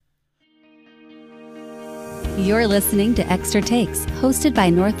You're listening to Extra Takes, hosted by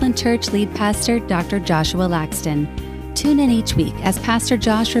Northland Church lead pastor Dr. Joshua Laxton. Tune in each week as Pastor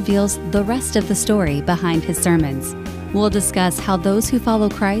Josh reveals the rest of the story behind his sermons. We'll discuss how those who follow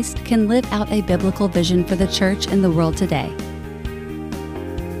Christ can live out a biblical vision for the church in the world today.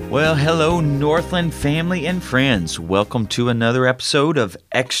 Well, hello, Northland family and friends. Welcome to another episode of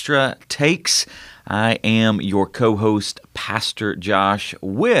Extra Takes. I am your co-host, Pastor Josh,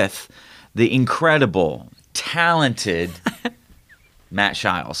 with the incredible, talented Matt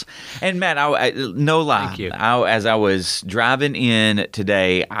Shiles. And Matt, no lie, Thank you. As I was driving in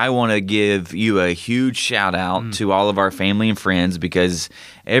today, I want to give you a huge shout out to all of our family and friends, because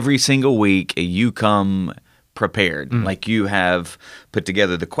every single week you come prepared. Like, you have put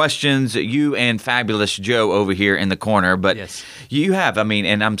together the questions, you and fabulous Joe over here in the corner, but Yes. You have,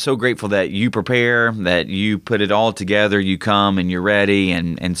 and I'm so grateful that you prepare, that you put it all together, you come and you're ready,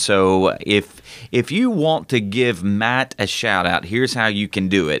 and so if you want to give Matt a shout out, here's how you can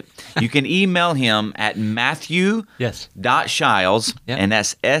do it. You can email him at matthew.shiles, Yep. and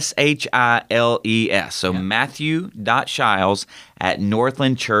that's Shiles. So Yep. matthew.shiles at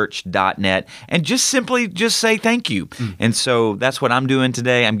northlandchurch.net, and just say thank you. And so that's what I'm doing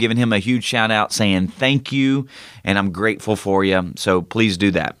today. I'm giving him a huge shout out saying thank you, and I'm grateful for you. So please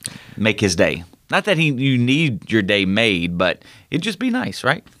do that. Make his day. Not that you need your day made, but it'd just be nice,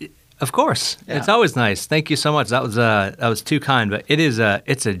 right? Of course. Yeah. It's always nice. Thank you so much. That was too kind, but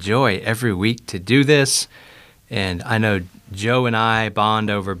it's a joy every week to do this. And I know Joe and I bond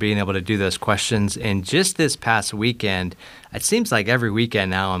over being able to do those questions. And just this past weekend, it seems like every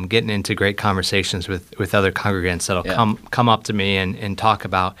weekend now I'm getting into great conversations with other congregants that'll come up to me and talk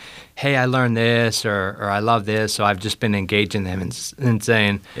about, hey, I learned this, or I love this. So I've just been engaging them and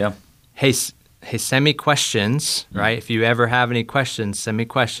saying, hey, send me questions, right? If you ever have any questions, send me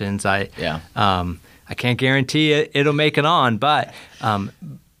questions. I can't guarantee it'll make it on, but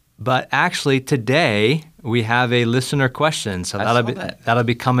actually today we have a listener question, so that'll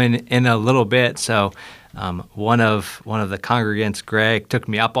be coming in a little bit. So one of the congregants, Greg, took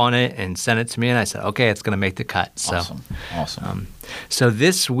me up on it and sent it to me, and I said, okay, it's going to make the cut. So, Awesome. So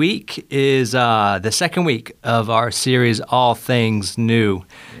this week is the second week of our series, All Things New.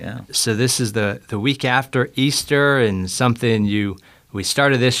 Yeah. So this is the week after Easter, and something we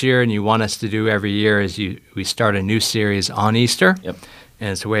started this year and you want us to do every year is we start a new series on Easter. Yep. And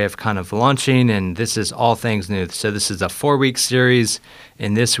it's a way of kind of launching, and this is All Things New. So this is a 4-week series,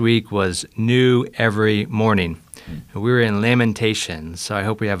 and this week was New Every Morning. We were in Lamentations, so I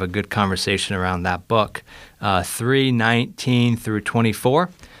hope we have a good conversation around that book. 3:19 through 24,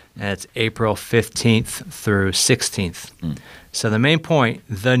 and it's April 15th through 16th. So the main point,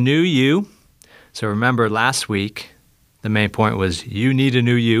 the new you. So remember last week, the main point was you need a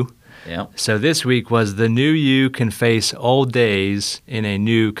new you. Yeah. So this week was the new you can face old days in a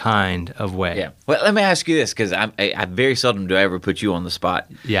new kind of way. Yeah. Well, let me ask you this, because I very seldom do I ever put you on the spot.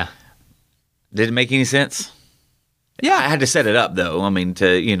 Yeah. Did it make any sense? Yeah. I had to set it up, though.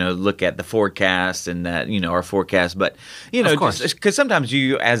 To look at the forecast and that our forecast, but Of course. because sometimes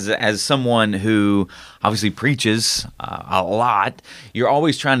you, as someone who obviously preaches a lot, you're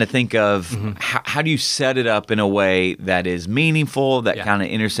always trying to think of how do you set it up in a way that is meaningful, that kind of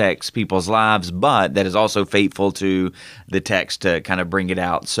intersects people's lives, but that is also faithful to the text to kind of bring it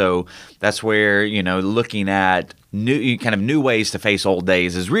out. So that's where looking at new ways to face old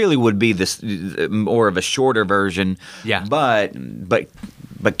days would be this more of a shorter version. Yeah.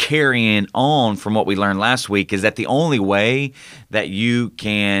 But carrying on from what we learned last week is that the only way that you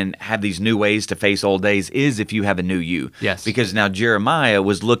can have these new ways to face old days is if you have a new you. Yes. Because now Jeremiah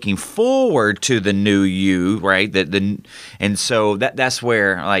was looking forward to the new you, right? And so that's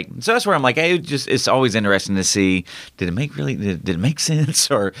where I'm like, hey, it's always interesting to see, did it make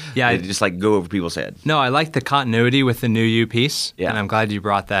sense, or did it just go over people's head? No, I like the continuity with the new you piece, Yeah. and I'm glad you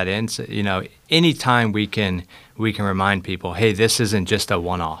brought that in. So, anytime we can remind people, hey, this isn't just a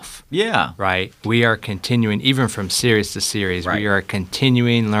one-off. Yeah. Right? We are continuing, even from series to series, Right. we are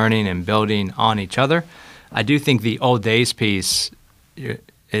continuing learning and building on each other. I do think the old days piece, you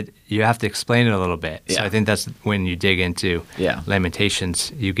have to explain it a little bit. Yeah. So I think that's when you dig into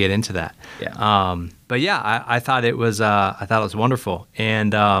Lamentations, you get into that. Yeah. But yeah, I thought it was wonderful.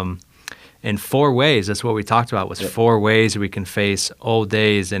 And in 4 ways, that's what we talked about, was 4 ways we can face old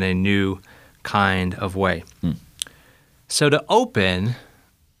days in a new kind of way. So to open,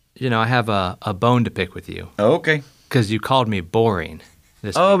 I have a bone to pick with you. Okay. Because you called me boring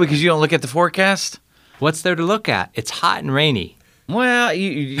this Oh, week. because you don't look at the forecast? What's there to look at? It's hot and rainy. Well,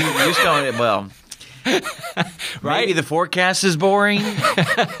 you just don't. Well, Right? Maybe the forecast is boring.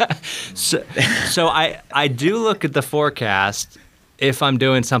 So I do look at the forecast if I'm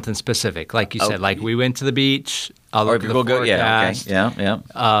doing something specific, like you said, like we went to the beach. I'll Or look if at you're the going to go, forecast. yeah.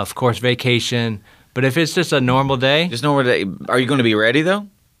 Of course, vacation. But if it's just a normal day, Just know where are you going to be ready though?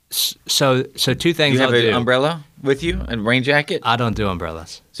 so two things You have I'll an do. umbrella with you and rain jacket, I don't do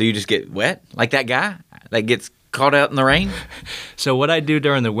umbrellas. so you just get wet like that guy that gets caught out in the rain. So what I do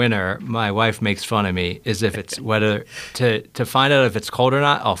during the winter, my wife makes fun of me, is if it's whether to find out if it's cold or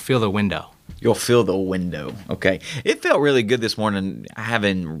not, I'll feel the window. You'll feel the window. Okay. It felt really good this morning,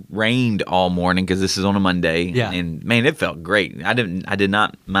 having rained all morning because this is on a Monday. Yeah. And man, it felt great. I did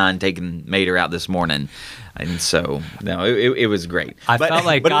not mind taking Mater out this morning. And so, no, it was great. I felt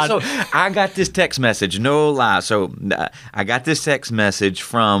like God. So I got this text message, no lie. So I got this text message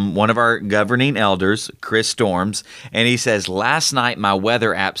from one of our governing elders, Chris Storms, and he says, last night my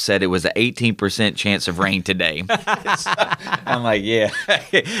weather app said it was an 18% chance of rain today. So I'm like, yeah.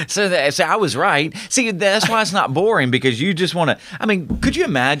 So I was right. See, that's why it's not boring, because you just want to, I mean, could you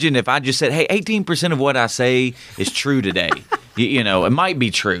imagine if I just said, hey, 18% of what I say is true today? You know, it might be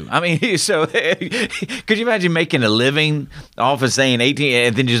true. I mean, so could you imagine making a living off of saying 18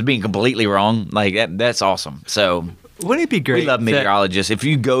 and then just being completely wrong? Like, that's awesome. So Wouldn't it be great? we love meteorologists. If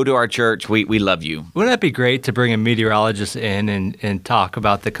you go to our church, we love you. Wouldn't that be great to bring a meteorologist in and talk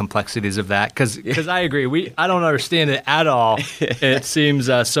about the complexities of that? Because I agree. I don't understand it at all. It seems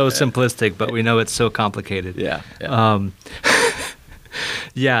so simplistic, but we know it's so complicated. Yeah.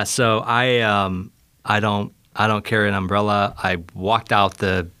 Yeah. So I don't carry an umbrella. I walked out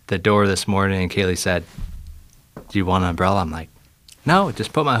the door this morning, and Kaylee said, "Do you want an umbrella?" I'm like, "No,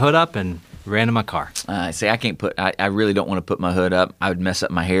 just put my hood up," and ran to my car. See, I can't put. I really don't want to put my hood up. I would mess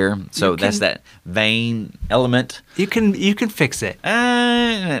up my hair. So that's that vain element. You can fix it.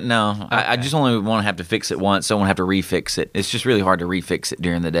 No, Okay. I just only want to have to fix it once. So I won't have to refix it. It's just really hard to refix it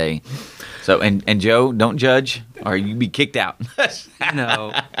during the day. So and Joe, don't judge, or you be kicked out.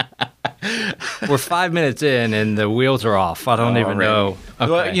 No. We're 5 minutes in and the wheels are off. I don't even know.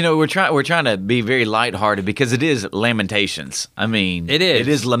 Okay. Well, you know, we're trying to be very lighthearted because it is Lamentations. I mean, It is. It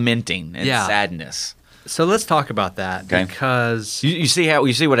is lamenting and sadness. So let's talk about that, Okay. because You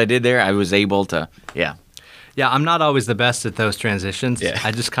see what I did there? I was able to, yeah. I'm not always the best at those transitions. Yeah.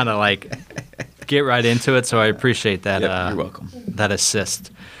 I just kind of like get right into it. So I appreciate that. Yep, you're welcome. That assist.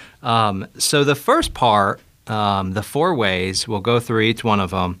 So the first part, the 4 ways, we'll go through each one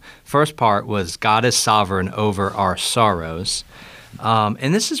of them. First part was God is sovereign over our sorrows.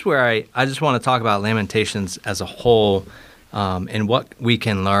 And this is where I just want to talk about Lamentations as a whole, and what we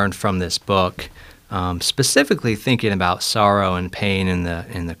can learn from this book, specifically thinking about sorrow and pain in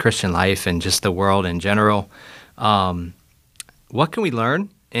the Christian life and just the world in general. What can we learn,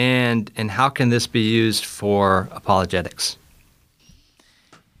 and how can this be used for apologetics?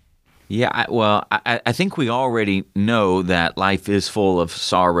 Yeah, I think we already know that life is full of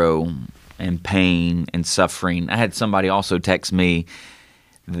sorrow and pain and suffering. I had somebody also text me.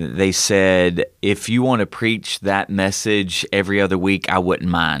 They said, if you want to preach that message every other week, I wouldn't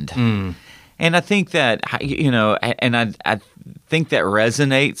mind. And I think that, you know, and I think that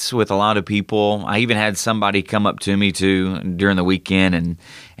resonates with a lot of people. I even had somebody come up to me too during the weekend,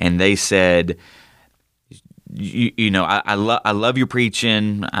 and they said, you know, I love your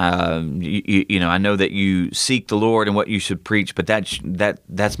preaching. You know, I know that you seek the Lord and what you should preach, but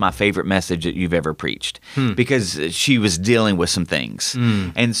that's my favorite message that you've ever preached, because she was dealing with some things.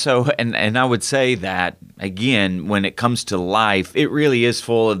 And so, and I would say that again, when it comes to life, it really is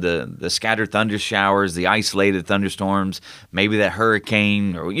full of the scattered thunder showers, the isolated thunderstorms, maybe that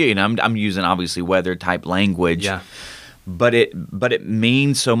hurricane, or you know, I'm using obviously weather type language. Yeah. But it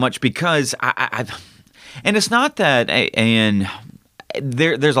means so much, because and it's not that, and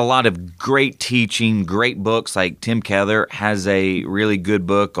there's a lot of great teaching, great books. Like Tim Keller has a really good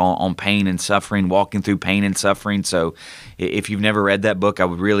book on pain and suffering, walking through pain and suffering. So if you've never read that book, I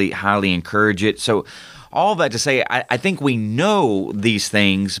would really highly encourage it. So all that to say, I think we know these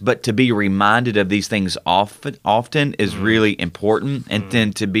things, but to be reminded of these things often is really important. And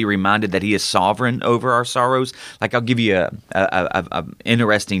then to be reminded that He is sovereign over our sorrows. Like, I'll give you a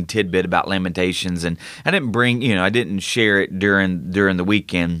interesting tidbit about Lamentations, and I didn't share it during the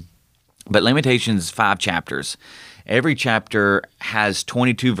weekend, but Lamentations 5 chapters. Every chapter has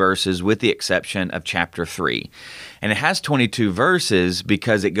 22 verses, with the exception of chapter 3. And it has 22 verses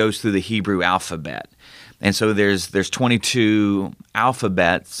because it goes through the Hebrew alphabet. And so there's 22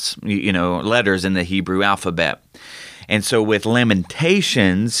 alphabets, you know, letters in the Hebrew alphabet. And so with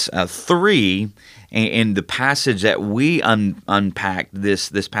Lamentations 3, And the passage that we unpacked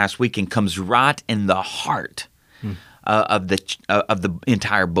this past weekend comes right in the heart of the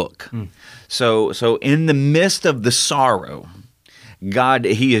entire book. So in the midst of the sorrow, God,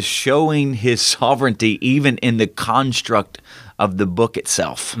 He is showing His sovereignty even in the construct of the book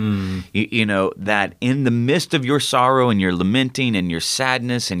itself. You know, that in the midst of your sorrow and your lamenting and your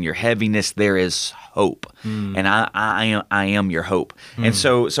sadness and your heaviness, there is hope. And I am your hope. And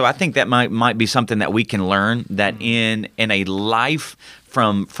so I think that might be something that we can learn, that in a life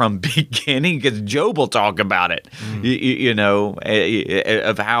from beginning, because Job will talk about it, you know,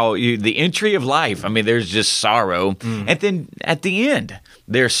 of how the entry of life, I mean, there's just sorrow, and then at the end,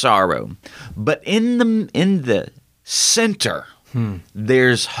 there's sorrow. But in the center,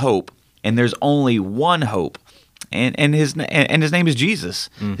 there's hope, and there's only one hope, and his name is Jesus.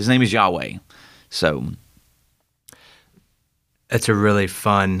 His name is Yahweh. So it's a really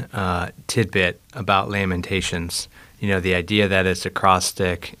fun tidbit about Lamentations. You know, the idea that it's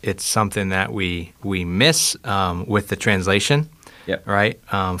acrostic, it's something that we miss with the translation, right,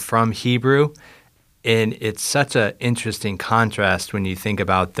 from Hebrew. And it's such an interesting contrast when you think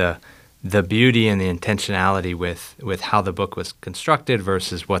about the beauty and the intentionality with how the book was constructed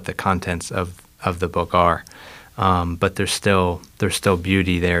versus what the contents of the book are. But there's still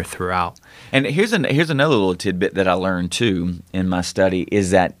beauty there throughout. And here's another little tidbit that I learned too in my study,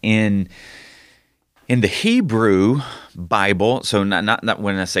 is that in the Hebrew Bible, so not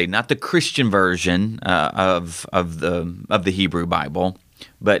when I say not the Christian version of the Hebrew Bible,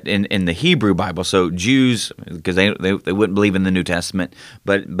 but in the Hebrew Bible, so Jews, because they wouldn't believe in the New Testament,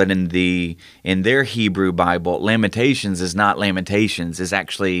 but in their Hebrew Bible, Lamentations is not Lamentations, is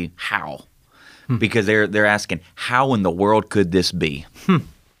actually how, because they're asking, how in the world could this be?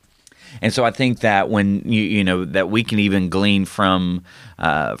 And so I think that when you know that we can even glean from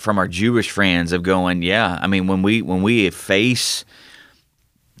our Jewish friends of going, yeah, I mean, when we face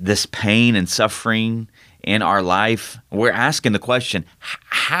this pain and suffering in our life, we're asking the question,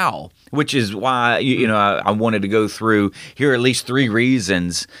 how? Which is why I wanted to go through here at least 3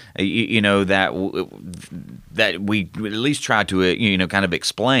 reasons that we at least try to kind of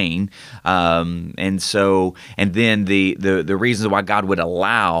explain, and then the reasons why God would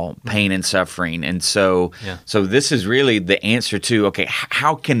allow pain and suffering, and so this is really the answer to, okay,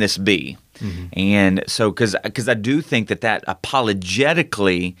 how can this be? And so because I do think that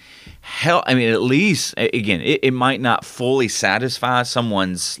apologetically help. I mean, at least again, it might not fully satisfy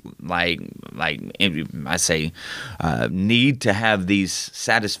someone's like I say need to have these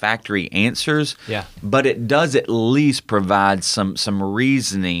satisfactory answers. Yeah. But it does at least provide some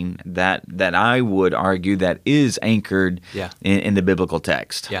reasoning that I would argue that is anchored in the biblical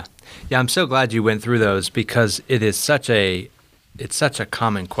text. Yeah. Yeah. I'm so glad you went through those, because it's such a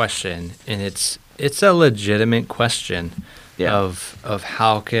common question, and it's a legitimate question of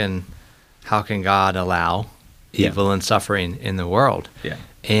how can God allow evil and suffering in the world? Yeah.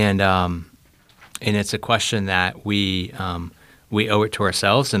 And it's a question that we owe it to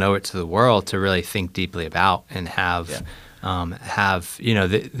ourselves and owe it to the world to really think deeply about, and have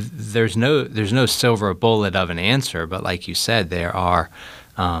there's no silver bullet of an answer, but like you said,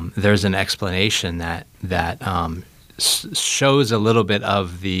 there's an explanation that shows a little bit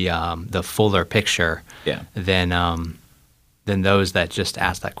of the fuller picture than those that just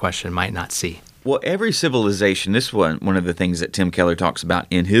ask that question might not see. Well, every civilization, this one of the things that Tim Keller talks about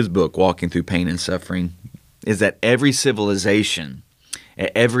in his book, Walking Through Pain and Suffering, is that every civilization,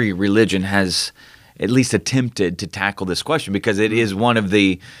 every religion has at least attempted to tackle this question, because it is one of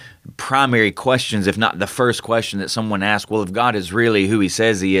the primary questions, if not the first question that someone asks. Well, if God is really who He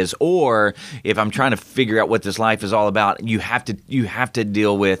says He is, or if I'm trying to figure out what this life is all about, you have to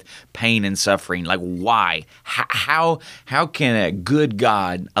deal with pain and suffering. Like, why? How can a good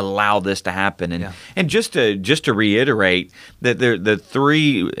God allow this to happen? And just to reiterate that the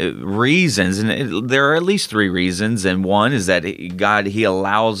 3 reasons, and there are at least 3 reasons, and one is that God, He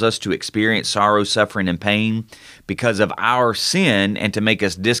allows us to experience sorrow, suffering, and pain because of our sin, and to make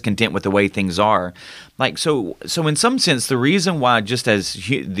us discontent with the way things are. Like, so in some sense, the reason why, just as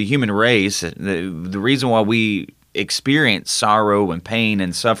the human race, the reason why we experience sorrow and pain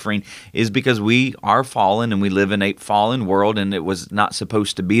and suffering is because we are fallen, and we live in a fallen world, and it was not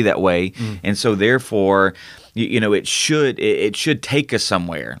supposed to be that way. And so therefore, it should take us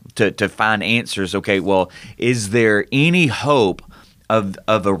somewhere to find answers. Okay, well, is there any hope of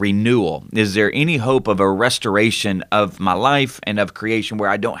a renewal? Is there any hope of a restoration of my life and of creation where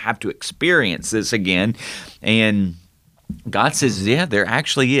I don't have to experience this again? And God says, yeah, there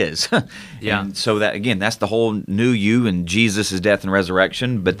actually is. Yeah. And so that, again, that's the whole new you and Jesus' death and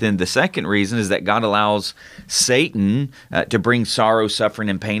resurrection. But then the second reason is that God allows Satan to bring sorrow, suffering,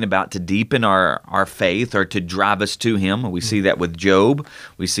 and pain about to deepen our faith or to drive us to him. We see that with Job.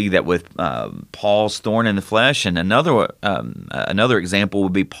 We see that with Paul's thorn in the flesh. And another example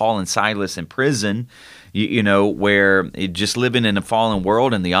would be Paul and Silas in prison. Where just living in a fallen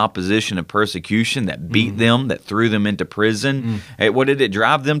world and the opposition of persecution that beat them, that threw them into prison, what did it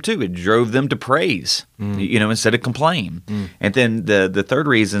drive them to? It drove them to praise, instead of complain. And then the third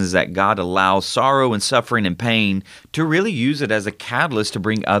reason is that God allows sorrow and suffering and pain to really use it as a catalyst to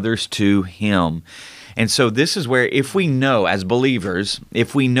bring others to him. And so this is where, if we know as believers,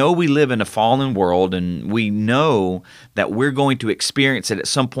 if we know we live in a fallen world and we know that we're going to experience it at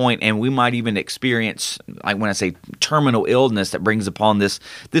some point, and we might even experience, like when I say terminal illness that brings upon this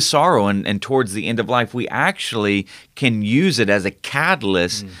sorrow and towards the end of life, we actually can use it as a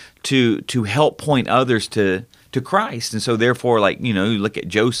catalyst to help point others to Christ. And so therefore, you look at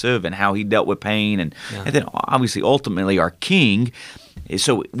Joseph and how he dealt with pain and then obviously ultimately our King.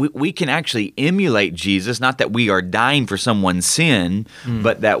 So we can actually emulate Jesus, not that we are dying for someone's sin,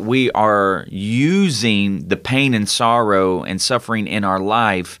 but that we are using the pain and sorrow and suffering in our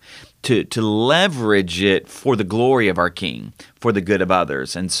life to leverage it for the glory of our King, for the good of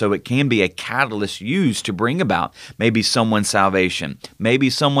others. And so it can be a catalyst used to bring about maybe someone's salvation, maybe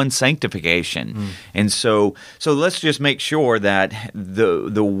someone's sanctification. And so let's just make sure that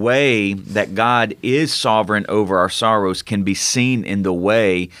the way that God is sovereign over our sorrows can be seen in the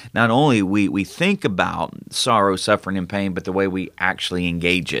way not only we think about sorrow, suffering, and pain, but the way we actually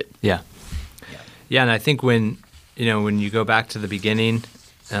engage it. Yeah, and I think when you go back to the beginning,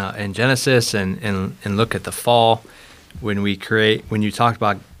 in Genesis and look at the fall, when you talked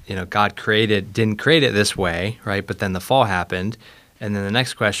about, God didn't create it this way, right? But then the fall happened. And then the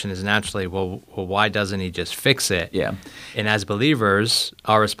next question is naturally, well, why doesn't he just fix it? Yeah. And as believers,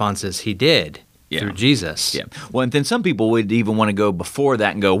 our response is he did through Jesus. Yeah. Well, and then some people would even want to go before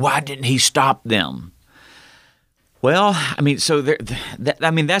that and go, why didn't he stop them? Well, that's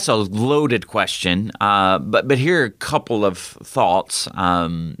a loaded question. But here are a couple of thoughts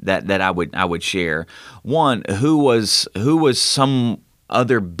that I would share. One, who was some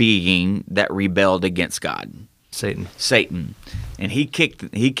other being that rebelled against God? Satan, and he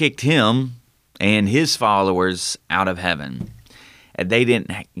kicked him and his followers out of heaven. And they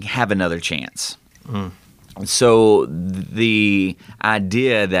didn't have another chance. So the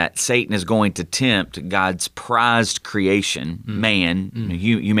idea that Satan is going to tempt God's prized creation,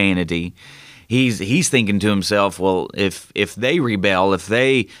 humanity, he's thinking to himself, well, if they rebel, if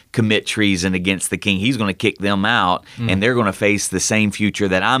they commit treason against the king, he's going to kick them out, and they're going to face the same future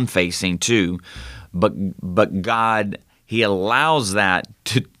that I'm facing too. But God, he allows that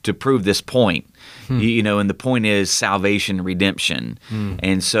to prove this point. And the point is salvation and redemption.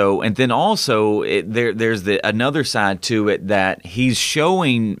 And then also there's another side to it that he's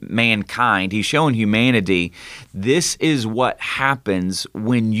showing mankind, he's showing humanity, this is what happens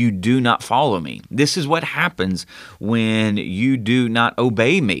when you do not follow me. This is what happens when you do not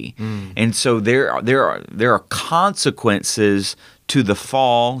obey me. And so there are consequences to the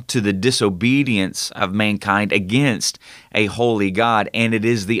fall, to the disobedience of mankind against a holy God, and it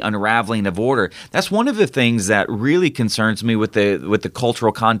is the unraveling of order. That's one of the things that really concerns me with the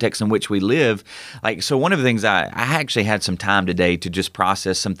cultural context in which we live. So one of the things I actually had some time today to just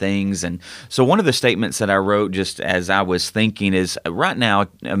process some things, and so one of the statements that I wrote just as I was thinking is, right now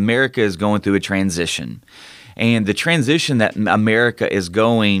America is going through a transition. And the transition that America is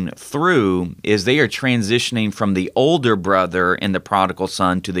going through is they are transitioning from the older brother in the prodigal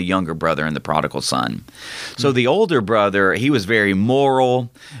son to the younger brother in the prodigal son. So the older brother, he was very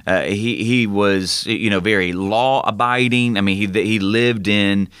moral. He was, very law abiding. I mean, he lived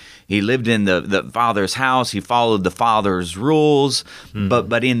in the father's house. He followed the father's rules.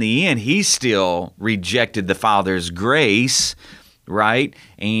 But in the end, he still rejected the father's grace. Right?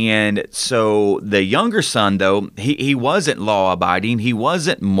 And so the younger son, though, he wasn't law-abiding. He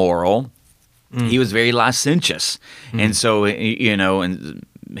wasn't moral. He was very licentious. And so, and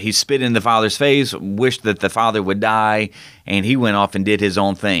he spit in the father's face, wished that the father would die, and he went off and did his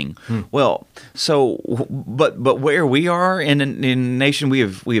own thing. Well, but where we are in a nation, we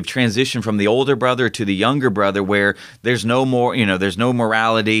have transitioned from the older brother to the younger brother, where there's no more, there's no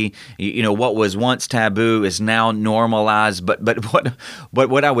morality. What was once taboo is now normalized. But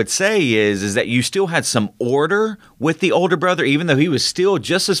what I would say is that you still had some order with the older brother, even though he was still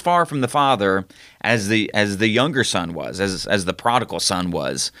just as far from the father as the younger son was, as the prodigal son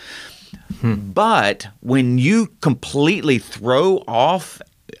was. But when you completely throw off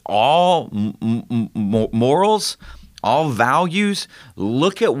all morals, all values,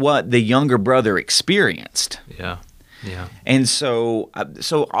 look at what the younger brother experienced. Yeah. And so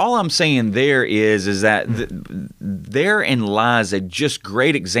all I'm saying there is that therein lies a just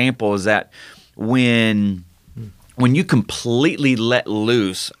great example is that when you completely let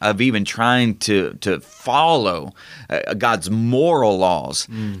loose of even trying to follow God's moral laws,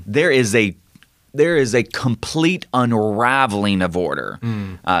 there is a complete unraveling of order.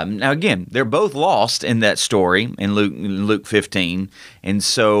 Now, again, they're both lost in that story in Luke 15, and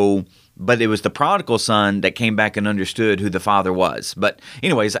so. But it was the prodigal son that came back and understood who the father was. But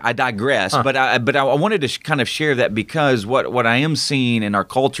anyways, I digress. But I wanted to kind of share that because what I am seeing in our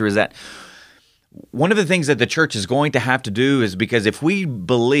culture is that one of the things that the church is going to have to do is because if we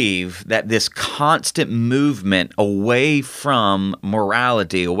believe that this constant movement away from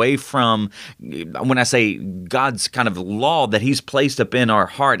morality, away from, when I say God's kind of law that He's placed up in our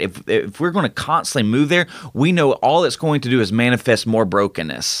heart, if we're going to constantly move there, we know all it's going to do is manifest more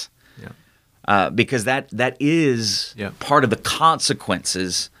brokenness. Because that is part of the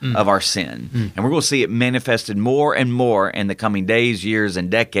consequences of our sin. And we're going to see it manifested more and more in the coming days, years, and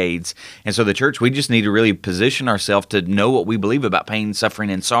decades. And so the church, we just need to really position ourselves to know what we believe about pain, suffering,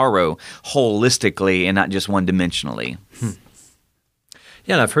 and sorrow holistically and not just one-dimensionally.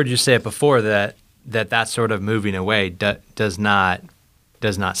 Yeah, and I've heard you say it before that sort of moving away does not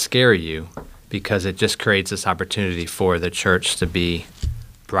scare you because it just creates this opportunity for the church to be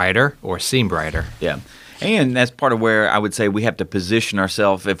brighter or seem brighter. Yeah. And that's part of where I would say we have to position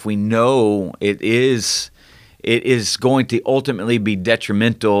ourselves if we know it is going to ultimately be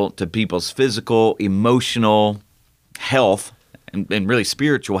detrimental to people's physical, emotional health and really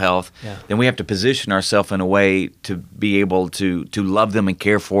spiritual health, then we have to position ourselves in a way to be able to love them and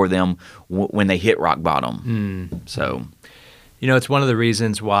care for them when they hit rock bottom. So, it's one of the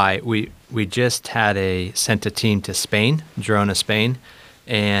reasons why we just sent a team to Spain, Girona, Spain,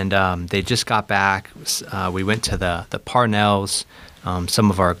 and they just got back. We went to the Parnells,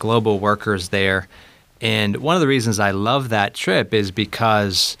 some of our global workers there. And one of the reasons I love that trip is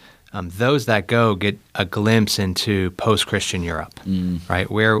because those that go get a glimpse into post-Christian Europe, right?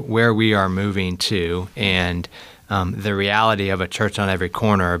 Where we are moving to, and the reality of a church on every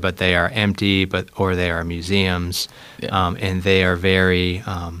corner, but they are empty, or they are museums, and they are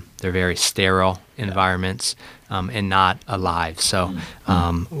they're very sterile environments. And not alive. So,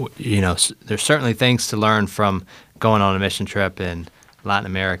 there's certainly things to learn from going on a mission trip in Latin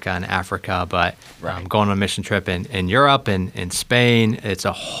America and Africa, but going on a mission trip in Europe and in Spain, it's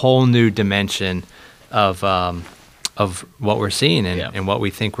a whole new dimension of what we're seeing and what we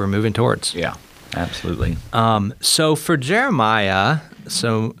think we're moving towards. Yeah, absolutely. So for Jeremiah,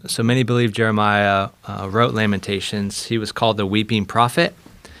 so many believe Jeremiah wrote Lamentations. He was called the weeping prophet,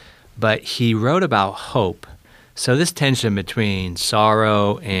 but he wrote about hope. So this tension between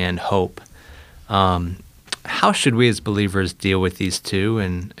sorrow and hope, how should we as believers deal with these two,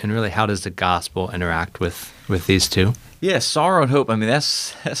 and really how does the gospel interact with these two? Yeah, sorrow and hope. I mean,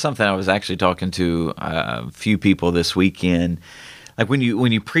 that's something I was actually talking to a few people this weekend. Like when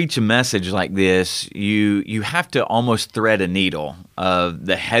you preach a message like this, you have to almost thread a needle of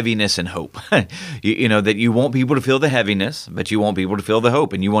the heaviness and hope. you know that you want people to feel the heaviness, but you want people to feel the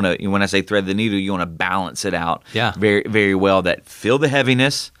hope. And when I say thread the needle, you want to balance it out very, very well. That feel the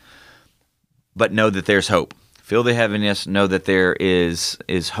heaviness, but know that there's hope. Feel the heaviness, know that there is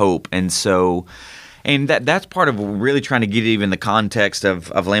hope. And so, and that's part of really trying to get even the context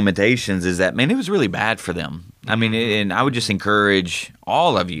of Lamentations is that, man, it was really bad for them. I mean, and I would just encourage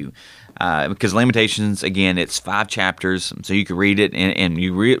all of you, because Lamentations, again, it's 5 chapters, so you could read it, and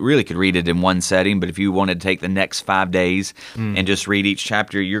you really could read it in one setting, but if you wanted to take the next 5 days and just read each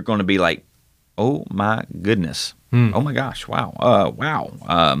chapter, you're going to be like, oh my goodness. Oh my gosh! Wow!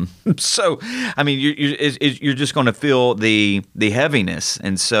 Wow! So, I mean, you're just going to feel the heaviness,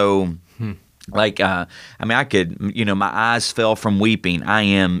 and so, I mean, I could, my eyes fell from weeping. I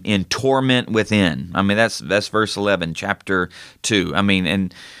am in torment within. I mean, that's verse 11, chapter 2. I mean,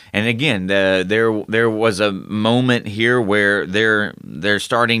 and again, there was a moment here where they're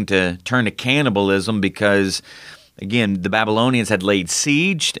starting to turn to cannibalism because, again, the Babylonians had laid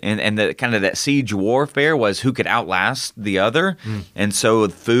siege, and the kind of that siege warfare was who could outlast the other. And so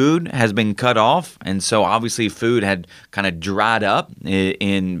food has been cut off, and so obviously food had kind of dried up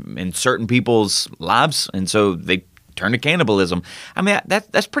in certain people's lives, and so they turned to cannibalism. I mean,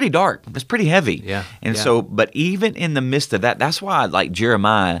 that's pretty dark. That's pretty heavy. Yeah. And so, but even in the midst of that, that's why, like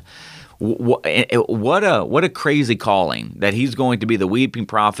Jeremiah, what a crazy calling, that he's going to be the weeping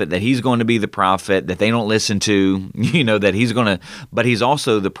prophet, that he's going to be the prophet that they don't listen to, that he's going to, but he's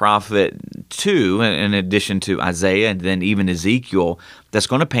also the prophet too, in addition to Isaiah and then even Ezekiel, that's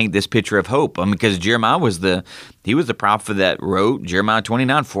going to paint this picture of hope. Because Jeremiah was the prophet that wrote Jeremiah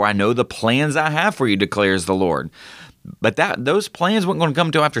 29, "For I know the plans I have for you, declares the Lord." But those plans weren't going to come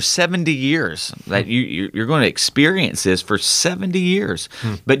until after 70 years. That you're going to experience this for 70 years.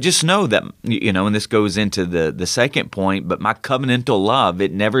 But just know that, and this goes into the second point, but my covenantal love,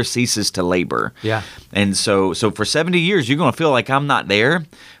 it never ceases to labor. Yeah. And so for 70 years, you're going to feel like I'm not there.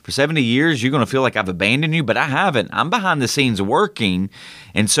 For 70 years, you're going to feel like I've abandoned you, but I haven't. I'm behind the scenes working.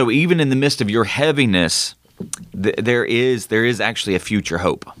 And so even in the midst of your heaviness, there is actually a future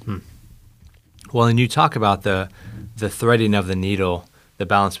hope. Well, and you talk about the threading of the needle, the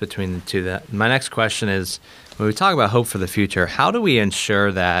balance between the two. That my next question is, when we talk about hope for the future, how do we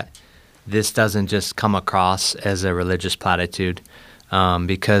ensure that this doesn't just come across as a religious platitude?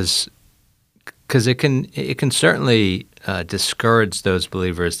 Because it can certainly discourage those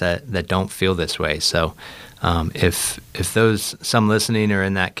believers that don't feel this way. So if some listening are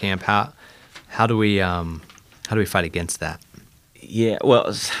in that camp, how do we fight against that? Yeah,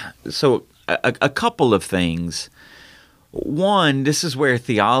 well, so a couple of things. One, this is where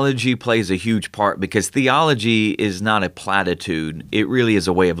theology plays a huge part, because theology is not a platitude. It really is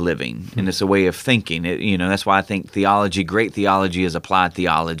a way of living, and it's a way of thinking. That's why I think great theology is applied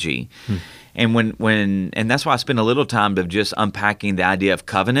theology. And and that's why I spend a little time of just unpacking the idea of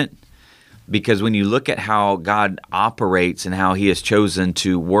covenant, because when you look at how God operates and how he has chosen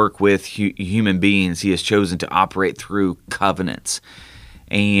to work with human beings, he has chosen to operate through covenants.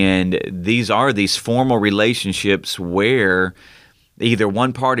 And these are these formal relationships where either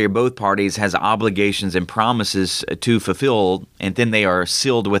one party or both parties has obligations and promises to fulfill, and then they are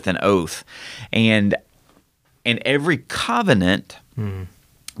sealed with an oath. And every covenant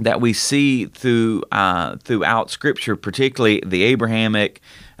that we see throughout Scripture, particularly the Abrahamic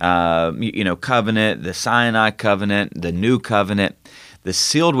covenant, the Sinai covenant, the New Covenant, the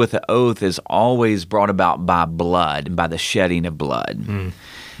sealed with an oath is always brought about by blood and by the shedding of blood.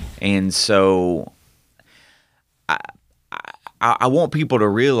 And so I want people to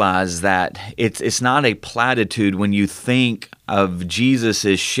realize that it's not a platitude when you think of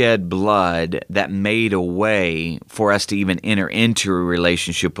Jesus' shed blood that made a way for us to even enter into a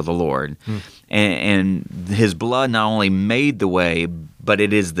relationship with the Lord. And his blood not only made the way, but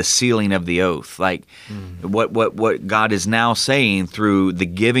it is the sealing of the oath. Like what God is now saying through the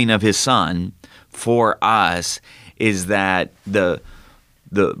giving of his Son for us is that the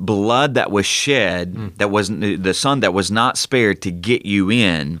blood that was shed, that was the Son that was not spared to get you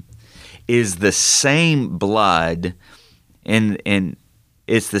in, is the same blood, and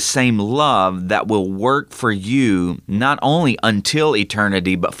it's the same love that will work for you not only until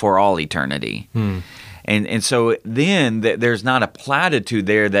eternity, but for all eternity. And so then there's not a platitude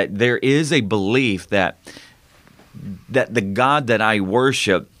there, that there is a belief that the God that I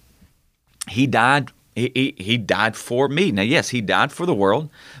worship, he died. He died for me. Now, yes, he died for the world,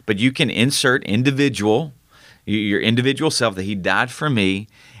 but you can insert your individual self, that he died for me.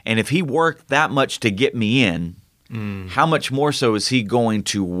 And if he worked that much to get me in, how much more so is he going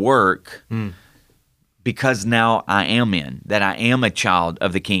to work because now I am in, that I am a child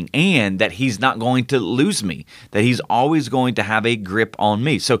of the King, and that he's not going to lose me, that he's always going to have a grip on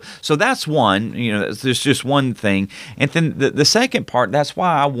me. So that's one, there's just one thing. And then the second part, that's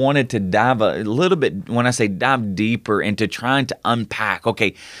why I wanted to dive a little bit, when I say dive deeper into trying to unpack,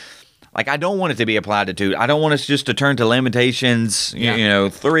 okay, like I don't want it to be a platitude. I don't want us just to turn to Lamentations,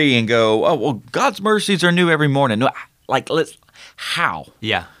 3 and go, oh, well, God's mercies are new every morning. No, like how?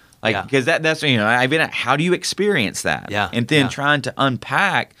 Yeah. Because that's how do you experience that? Yeah. And then trying to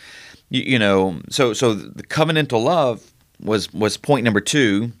unpack, so the covenantal love was point number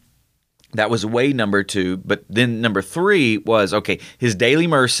 2. That was way number 2. But then number 3 was, okay, his daily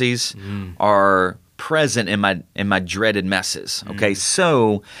mercies are present in my dreaded messes. Okay,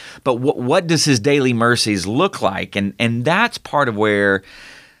 so, but what does his daily mercies look like? And that's part of where.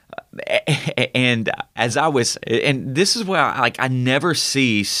 And as I was, and this is where I never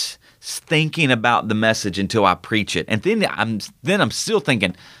cease thinking about the message until I preach it, and then I'm still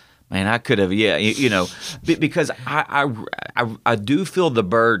thinking, man, I could have, because I do feel the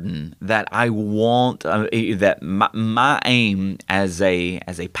burden that I want, that my aim as a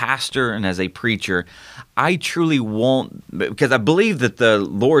pastor and as a preacher, I truly want, because I believe that the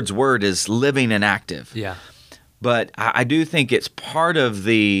Lord's word is living and active. Yeah. But I do think it's part of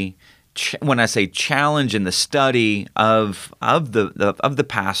the when I say challenge in the study of the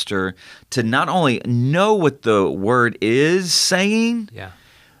pastor to not only know what the word is saying,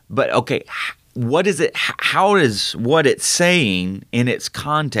 but okay, what is it? How is what it's saying in its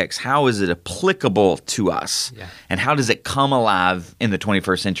context? How is it applicable to us? And how does it come alive in the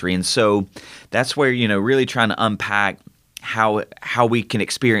 21st century? And so that's where, really trying to unpack how we can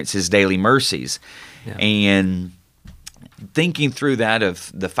experience His daily mercies, and thinking through that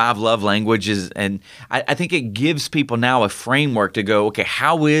of the 5 love languages. And I think it gives people now a framework to go, okay,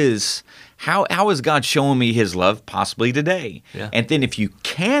 how is God showing me His love possibly today? And then if you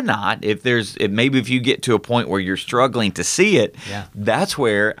cannot, if you get to a point where you're struggling to see it, that's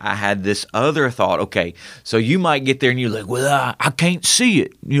where I had this other thought. Okay, so you might get there and you're like, well, I can't see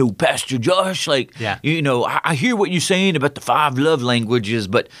it, Pastor Josh. Like, I hear what you're saying about the 5 love languages,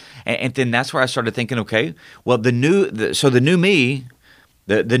 but and then that's where I started thinking, okay, well, the new me,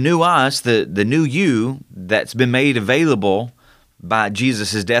 the new us, the new you that's been made available by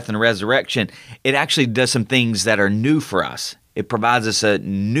Jesus' death and resurrection, it actually does some things that are new for us. It provides us a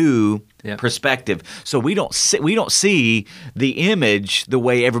new perspective. So we don't see the image the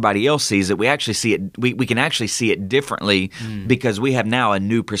way everybody else sees it. We actually see it. We can actually see it differently because we have now a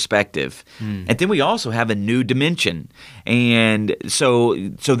new perspective, and then we also have a new dimension. And so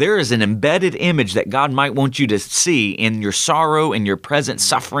there is an embedded image that God might want you to see in your sorrow, in your present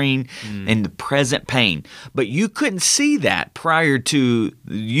suffering, in the present pain. But you couldn't see that prior to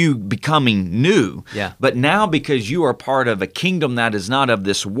you becoming new. But now, because you are part of a kingdom that is not of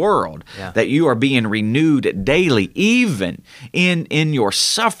this world, that you are being renewed daily, even in your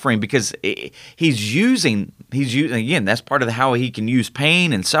suffering, because he's using, again, that's part of how He can use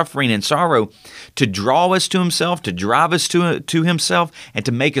pain and suffering and sorrow to draw us to Himself, to drive us to Himself, and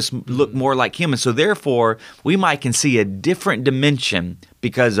to make us look more like Him. And so therefore, we might can see a different dimension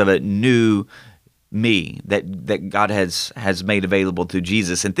because of a new me that God has made available through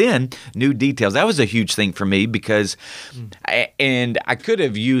Jesus. And then new details. That was a huge thing for me because I could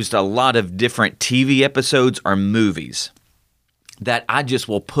have used a lot of different TV episodes or movies that I just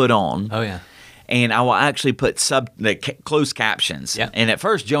will put on. And I will actually put closed captions. And at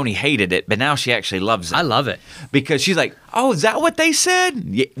first, Joni hated it, but now she actually loves it. I love it. Because she's like, oh, is that what they said?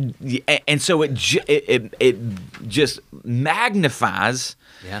 And so it just magnifies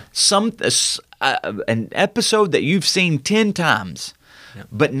an episode that you've seen 10 times,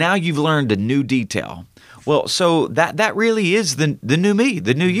 but now you've learned a new detail. Well, so that really is the new me,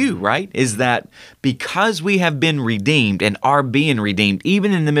 the new you, right? Is that because we have been redeemed and are being redeemed,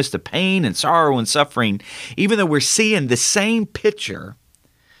 even in the midst of pain and sorrow and suffering, even though we're seeing the same picture,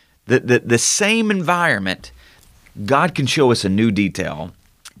 the same environment, God can show us a new detail.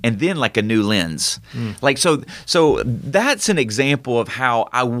 And then like a new lens. Like so that's an example of how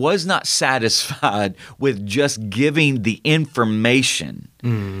I was not satisfied with just giving the information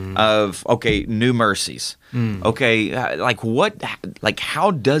of, okay, new mercies. Okay,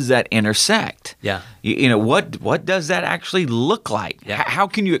 how does that intersect? What does that actually look like? How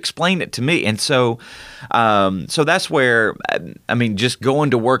can you explain it to me? And so that's where, just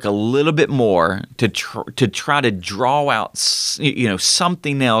going to work a little bit more to try to draw out,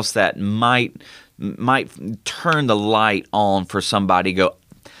 something else that might turn the light on for somebody. Go,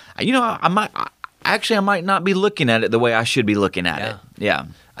 I might not be looking at it the way I should be looking at it.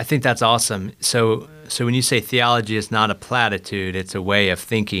 I think that's awesome. So when you say theology is not a platitude, it's a way of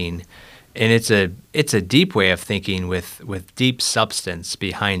thinking, and it's a deep way of thinking with deep substance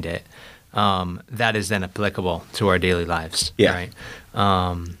behind it, that is then applicable to our daily lives. Right?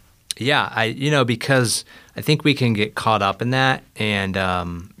 Because I think we can get caught up in that, and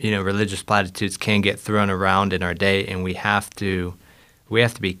religious platitudes can get thrown around in our day, and we have to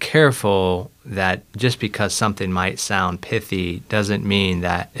be careful that just because something might sound pithy doesn't mean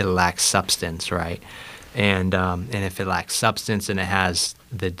that it lacks substance, right? And if it lacks substance and it has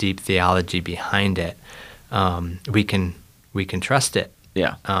the deep theology behind it, we can trust it.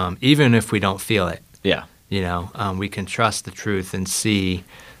 Even if we don't feel it. We can trust the truth and see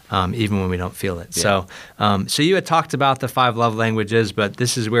even when we don't feel it. So you had talked about the 5 love languages, but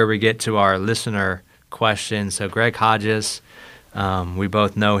this is where we get to our listener question. So Greg Hodges, we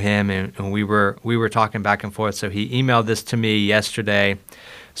both know him, and we were talking back and forth. So he emailed this to me yesterday.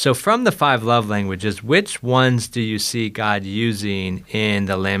 So from the 5 love languages, which ones do you see God using in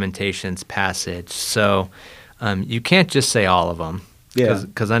the Lamentations passage? So you can't just say all of them,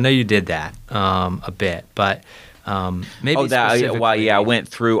 because I know you did that a bit, but maybe specifically. I went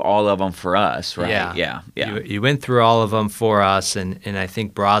through all of them for us, right? You went through all of them for us, and I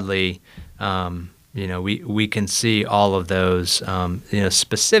think broadly, we can see all of those,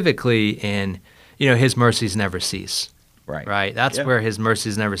 specifically in, his mercies never cease. Right. That's where his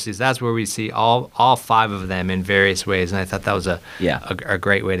mercies never cease. That's where we see all five of them in various ways. And I thought that was a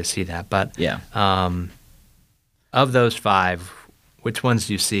great way to see that. But of those five, which ones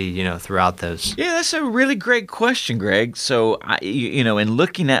do you see, throughout those? Yeah, that's a really great question, Greg. So, in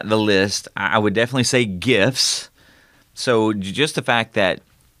looking at the list, I would definitely say gifts. So just the fact that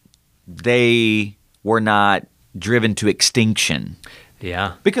they were not driven to extinction.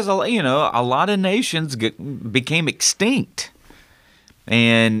 Yeah. Because, a lot of nations became extinct,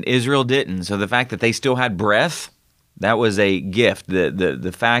 and Israel didn't. So the fact that they still had breath, that was a gift.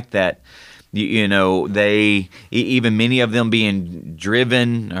 The fact that, they, even many of them being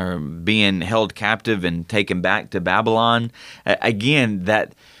driven or being held captive and taken back to Babylon, again,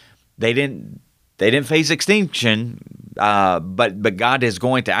 that they didn't face extinction. But God is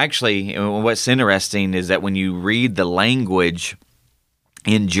going to actually, what's interesting is that when you read the language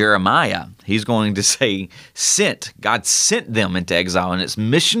in Jeremiah, he's going to say sent. God sent them into exile, and it's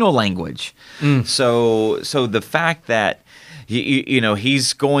missional language. So the fact that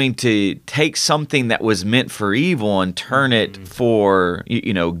he's going to take something that was meant for evil and turn it for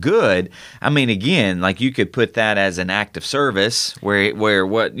good. I mean, again, like you could put that as an act of service, where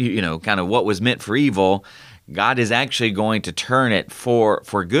what kind of what was meant for evil, God is actually going to turn it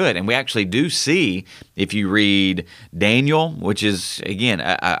for good. And we actually do see, if you read Daniel, which is, again,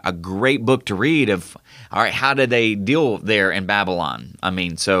 a great book to read of, all right, how did they deal there in Babylon? I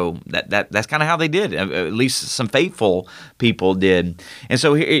mean, so that's kind of how they did. At least some faithful people did. And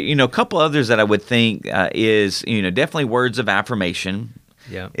so, a couple others that I would think is, definitely words of affirmation.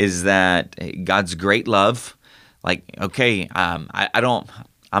 Yeah. Is that God's great love. Like, okay,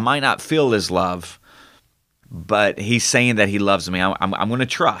 I might not feel His love, but He's saying that He loves me. I'm going to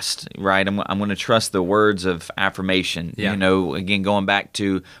trust, right? I'm going to trust the words of affirmation. Yeah. Again, going back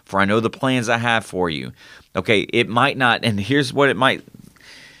to, for I know the plans I have for you. Okay, it might not, and here's what it might.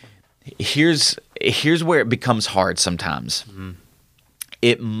 Here's where it becomes hard sometimes. Mm-hmm.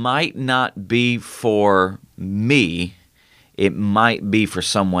 It might not be for me. It might be for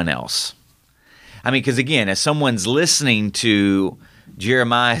someone else. I mean, because again, as someone's listening to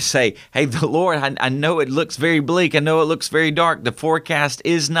Jeremiah say, hey, the Lord, I know it looks very bleak. I know it looks very dark. The forecast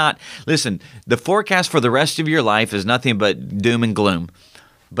is not, listen, the forecast for the rest of your life is nothing but doom and gloom.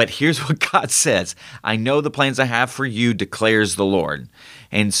 But here's what God says. I know the plans I have for you, declares the Lord.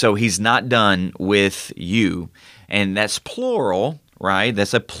 And so He's not done with you. And that's plural, right?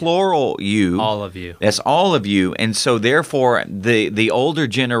 That's a plural you. All of you. That's all of you. And so therefore, the older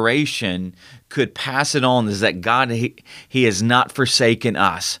generation could pass it on, is that God, He has not forsaken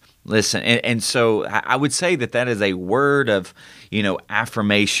us. Listen, and so I would say that is a word of,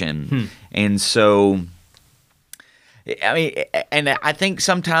 affirmation. And so, I mean, and I think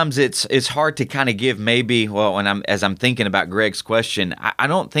sometimes it's hard to kind of give maybe, well, as I'm thinking about Greg's question, I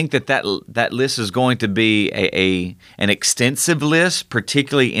don't think that list is going to be an extensive list,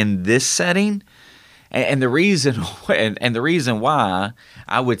 particularly in this setting. And the reason why,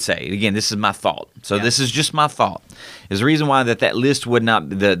 I would say, again, this is my thought. So This is just my thought. Is the reason why that list would not,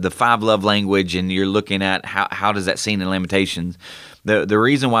 the five love language, and you're looking at how does that seem in Lamentations. The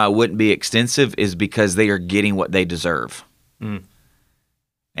reason why it wouldn't be extensive is because they are getting what they deserve.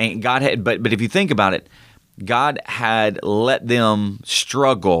 And God had, but if you think about it, God had let them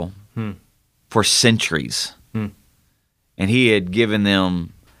struggle for centuries, and He had given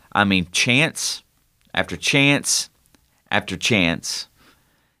them, chance after chance after chance,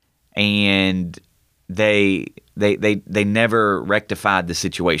 and they never rectified the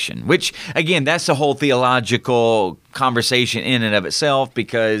situation. Which, again, that's a whole theological conversation in and of itself,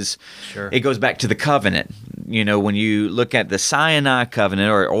 because it goes back to the covenant. When you look at the Sinai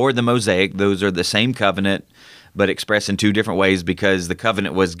covenant or the Mosaic, those are the same covenant, but expressed in two different ways, because the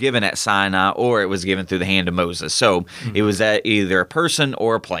covenant was given at Sinai or it was given through the hand of Moses. So it was at either a person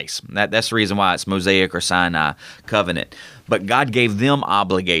or a place. That's the reason why it's Mosaic or Sinai covenant. But God gave them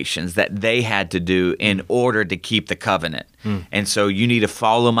obligations that they had to do in order to keep the covenant. And so you need to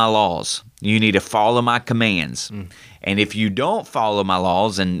follow my laws. You need to follow my commands. And if you don't follow my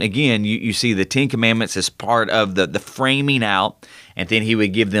laws, and again, you see the Ten Commandments as part of the framing out, and then He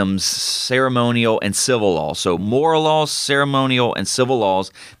would give them ceremonial and civil laws. So moral laws, ceremonial, and civil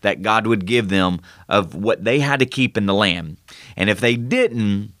laws that God would give them of what they had to keep in the land. And if they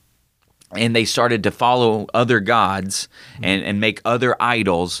didn't, and they started to follow other gods and make other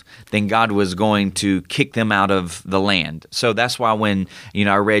idols, then God was going to kick them out of the land. So that's why when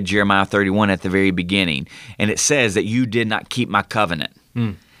I read Jeremiah 31 at the very beginning, and it says that you did not keep my covenant.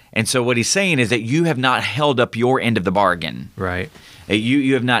 And so what he's saying is that you have not held up your end of the bargain. Right.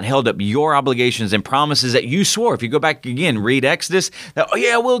 You have not held up your obligations and promises that you swore. If you go back again, read Exodus, that, oh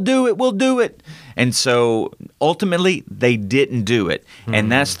yeah, we'll do it. And so ultimately they didn't do it.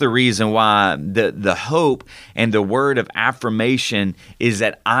 And that's the reason why the hope and the word of affirmation is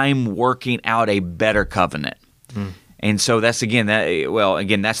that I'm working out a better covenant. And so that's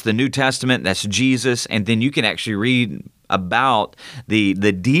that's the New Testament, that's Jesus, and then you can actually read about the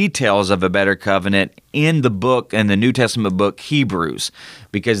details of a better covenant in the New Testament book Hebrews,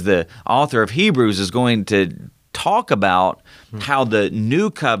 because the author of Hebrews is going to talk about how the new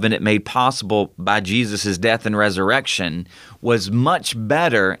covenant made possible by Jesus' death and resurrection was much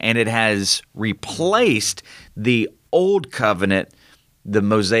better, and it has replaced the old covenant, the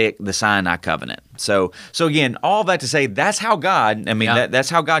Mosaic, the Sinai covenant. So again, all that to say, that's how God, that's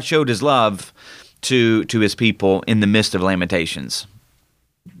how God showed his love to his people in the midst of Lamentations.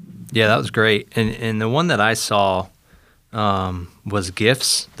 Yeah, that was great. And the one that I saw was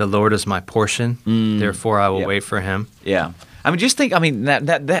gifts. The Lord is my portion, therefore I will wait for him. Yeah. Just think about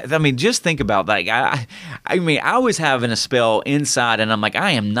that. I was having a spell inside, and I'm like,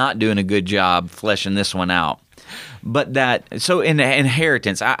 I am not doing a good job fleshing this one out. But in the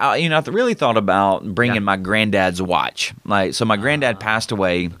inheritance, I really thought about bringing my granddad's watch. So my granddad passed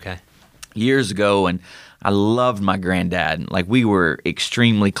away years ago, and I loved my granddad. We were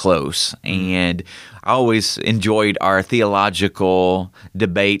extremely close, and I always enjoyed our theological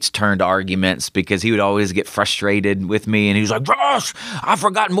debates turned arguments, because he would always get frustrated with me, and he was like, "Josh, I've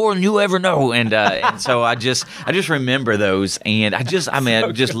forgotten more than you ever know." And so I just remember those, and I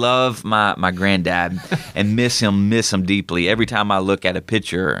just love my granddad and miss him deeply. Every time I look at a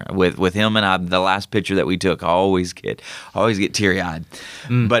picture with him and I, the last picture that we took, I always get teary-eyed.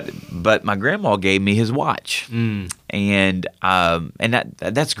 But my grandma gave me his watch. And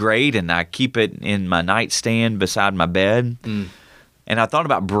that's great, and I keep it in my nightstand beside my bed. And I thought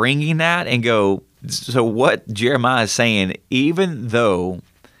about bringing that and go, so what Jeremiah is saying, even though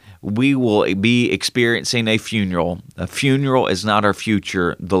we will be experiencing a funeral is not our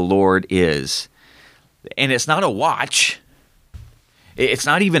future, the Lord is. And it's not a watch. It's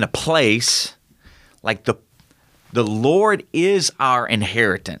not even a place. The Lord is our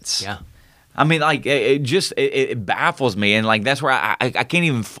inheritance. Yeah. It baffles me, and that's where I can't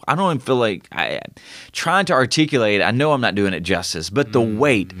even. I don't even feel like trying to articulate it. I know I'm not doing it justice, but the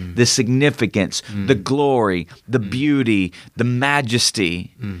weight, the significance, the glory, the beauty, the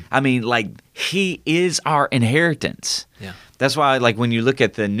majesty. He is our inheritance. Yeah, that's why. When you look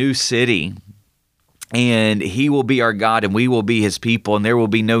at the new city, and he will be our God, and we will be his people, and there will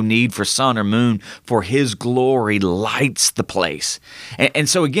be no need for sun or moon, for his glory lights the place. And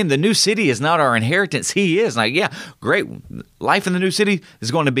so again, the new city is not our inheritance. He is. Great. Life in the new city is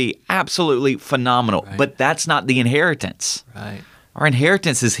going to be absolutely phenomenal, but that's not the inheritance. Right. Our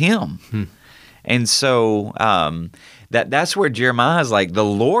inheritance is him. And so that's where Jeremiah is the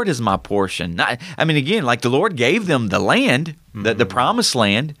Lord is my portion. The Lord gave them the land, the promised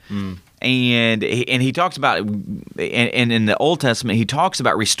land. And he talks about, and in the Old Testament, he talks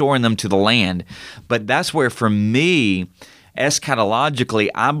about restoring them to the land. But that's where, for me, eschatologically,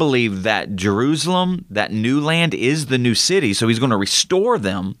 I believe that Jerusalem, that new land, is the new city. So he's going to restore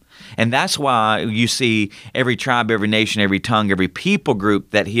them. And that's why you see every tribe, every nation, every tongue, every people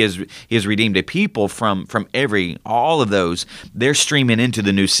group that he has redeemed a people from all of those. They're streaming into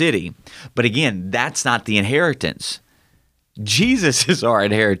the new city. But again, that's not the inheritance. Jesus is our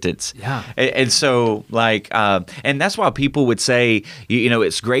inheritance. Yeah. And so and that's why people would say,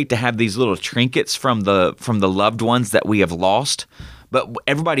 it's great to have these little trinkets from the loved ones that we have lost, but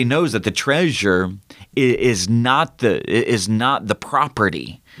everybody knows that the treasure is not the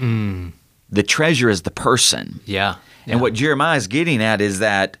property. The treasure is the person. Yeah. And what Jeremiah is getting at is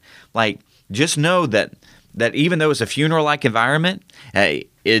that just know that even though it's a funeral-like environment,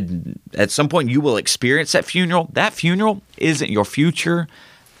 at some point you will experience that funeral. That funeral isn't your future.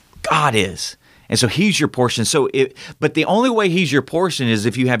 God is. And so he's your portion. But the only way he's your portion is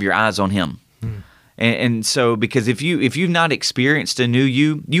if you have your eyes on him. And so, because if you've not experienced a new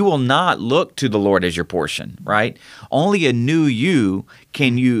you will not look to the Lord as your portion, right? Only a new you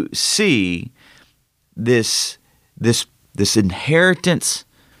can you see this inheritance,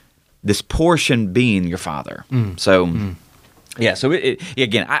 this portion being your Father. Yeah. So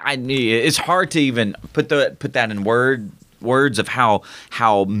again, it's hard to even put that in words of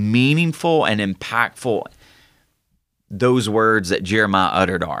how meaningful and impactful those words that Jeremiah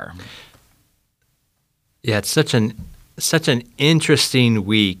uttered are. Yeah, it's such an interesting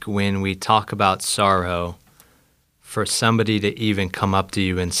week when we talk about sorrow for somebody to even come up to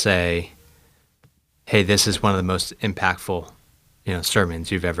you and say, hey, this is one of the most impactful,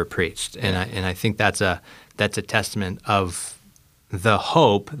 sermons you've ever preached. And I think that's a testament of the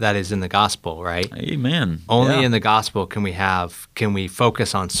hope that is in the gospel, right? Amen. Only in the gospel can we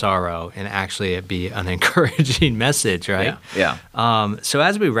focus on sorrow and actually it be an encouraging message, right? Yeah. So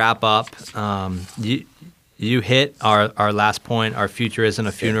as we wrap up, you hit our last point. Our future isn't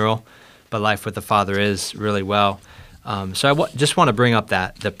a funeral, but life with the Father is, really well. So I just want to bring up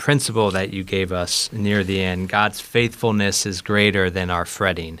the principle that you gave us near the end. God's faithfulness is greater than our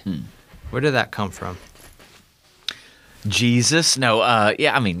fretting. Where did that come from? Jesus? No,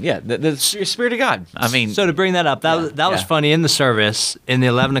 the Spirit of God. So to bring that up, that was funny. In the service, in the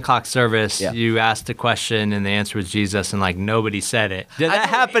 11 o'clock service, Yeah. you asked a question and the answer was Jesus, and nobody said it. Did that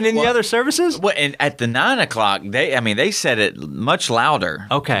happen in the other services? Well, and at the 9 o'clock, they said it much louder.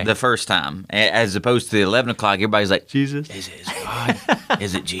 Okay. The first time, as opposed to the 11 o'clock, everybody's like, Jesus? Is it God?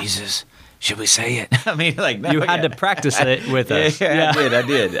 Is it Jesus? Should we say it? You had to practice it with us. Yeah, I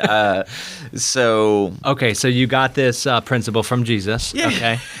did. Okay, so you got this principle from Jesus. Yeah.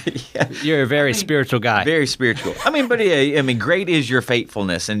 Okay. Yeah. You're a very spiritual guy. Very spiritual. Great is your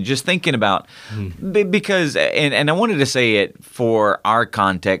faithfulness. And just thinking about, because, and I wanted to say it for our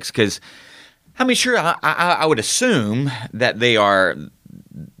context, because, sure, I would assume that they're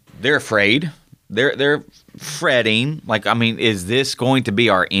afraid. They're fretting. Is this going to be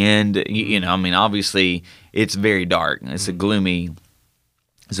our end? Obviously, it's very dark. It's a gloomy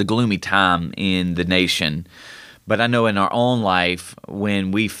time in the nation. But I know in our own life,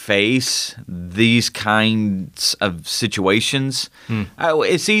 when we face these kinds of situations,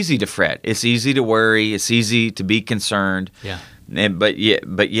 it's easy to fret. It's easy to worry. It's easy to be concerned. Yeah. But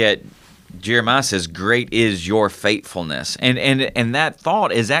yet, Jeremiah says, "Great is your faithfulness," and that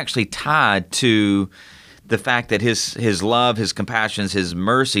thought is actually tied to the fact that his love, his compassions, his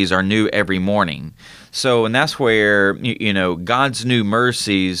mercies are new every morning. So, and that's where God's new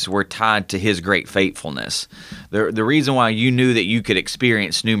mercies were tied to His great faithfulness. The reason why you knew that you could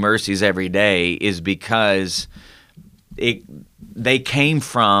experience new mercies every day is because they came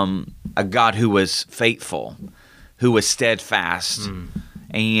from a God who was faithful, who was steadfast.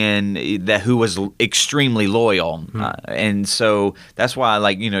 And who was extremely loyal. And so that's why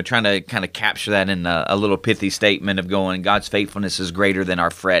trying to kind of capture that in a little pithy statement of going, God's faithfulness is greater than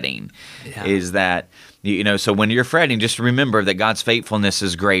our fretting, is that, so when you're fretting, just remember that God's faithfulness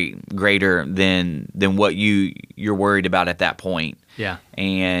is greater than what you're worried about at that point. Yeah.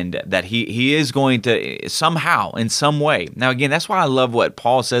 And that he is going to somehow, in some way. Now, again, that's why I love what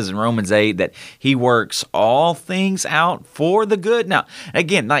Paul says in Romans 8, that he works all things out for the good. Now,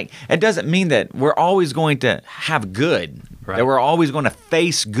 again, it doesn't mean that we're always going to have good. Right. That we're always going to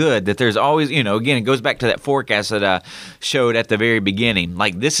face good, that there's always, again, it goes back to that forecast that I showed at the very beginning.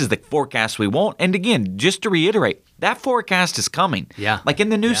 This is the forecast we want. And again, just to reiterate, that forecast is coming. Yeah. In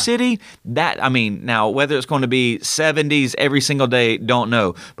the new city, now whether it's going to be 70s every single day, don't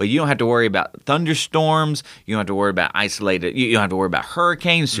know. But you don't have to worry about thunderstorms. You don't have to worry about isolated. You don't have to worry about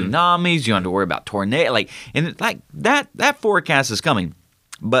hurricanes, tsunamis. You don't have to worry about tornadoes. That forecast is coming.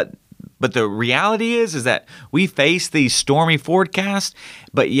 But the reality is that we face these stormy forecasts,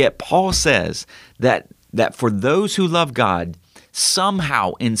 but yet Paul says that for those who love God,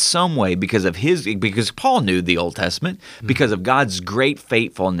 somehow, in some way, because Paul knew the Old Testament, because of God's great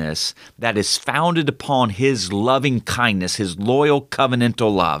faithfulness that is founded upon His loving kindness, His loyal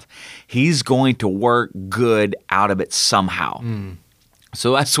covenantal love, He's going to work good out of it somehow.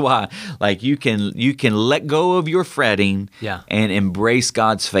 So that's why, you can let go of your fretting and embrace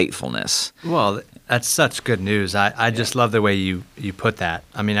God's faithfulness. Well, that's such good news. I just love the way you put that.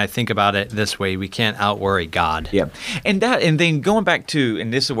 I think about it this way: we can't outworry God. Yeah, and then going back to,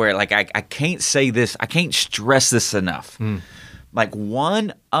 and this is where I can't say this, I can't stress this enough.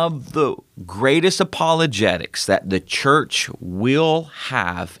 One of the greatest apologetics that the church will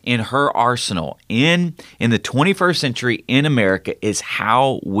have in her arsenal in the 21st century in America is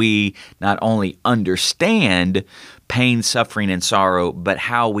how we not only understand pain, suffering, and sorrow, but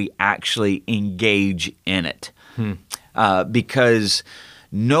how we actually engage in it. Because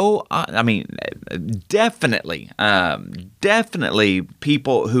definitely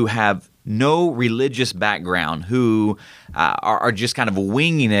people who have no religious background, who are just kind of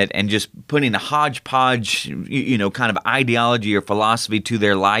winging it and just putting a hodgepodge, kind of ideology or philosophy to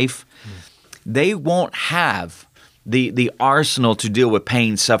their life, they won't have the arsenal to deal with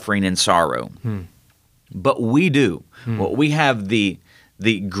pain, suffering, and sorrow. But we do. Well, we have the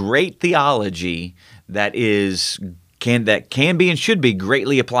great theology that can be and should be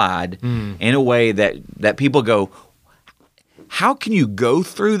greatly applied in a way that people go, how can you go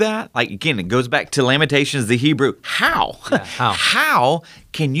through that? Like, again, it goes back to Lamentations, the Hebrew. How? Yeah, how? How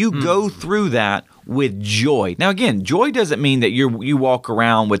can you go through that with joy? Now, again, joy doesn't mean that you walk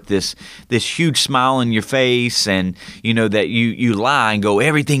around with this huge smile on your face and, that you lie and go,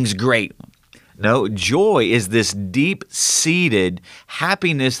 everything's great. No, joy is this deep-seated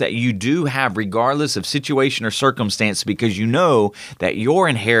happiness that you do have regardless of situation or circumstance, because you know that your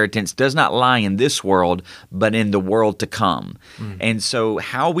inheritance does not lie in this world, but in the world to come. And so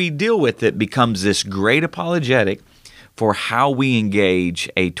how we deal with it becomes this great apologetic for how we engage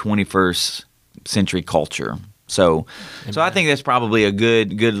a 21st century culture. So I think that's probably a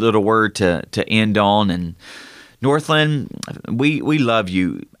good little word to end on. And Northland, we love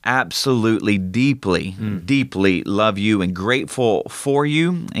you. Absolutely, deeply love you and grateful for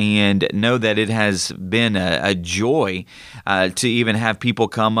you, and know that it has been a joy to even have people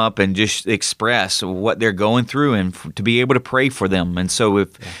come up and just express what they're going through and to be able to pray for them. And so if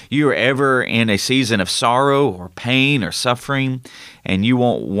you are ever in a season of sorrow or pain or suffering, and you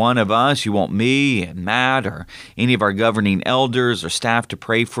want one of us, you want me and Matt or any of our governing elders or staff to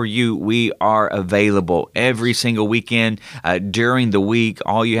pray for you, we are available every single weekend during the week.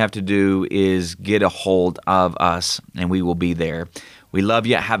 All you have to do is get a hold of us, and we will be there. We love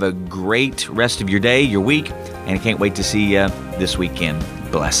you. Have a great rest of your day, your week, and I can't wait to see you this weekend.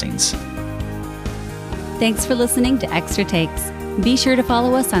 Blessings. Thanks for listening to Extra Takes. Be sure to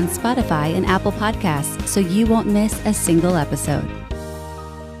follow us on Spotify and Apple Podcasts so you won't miss a single episode.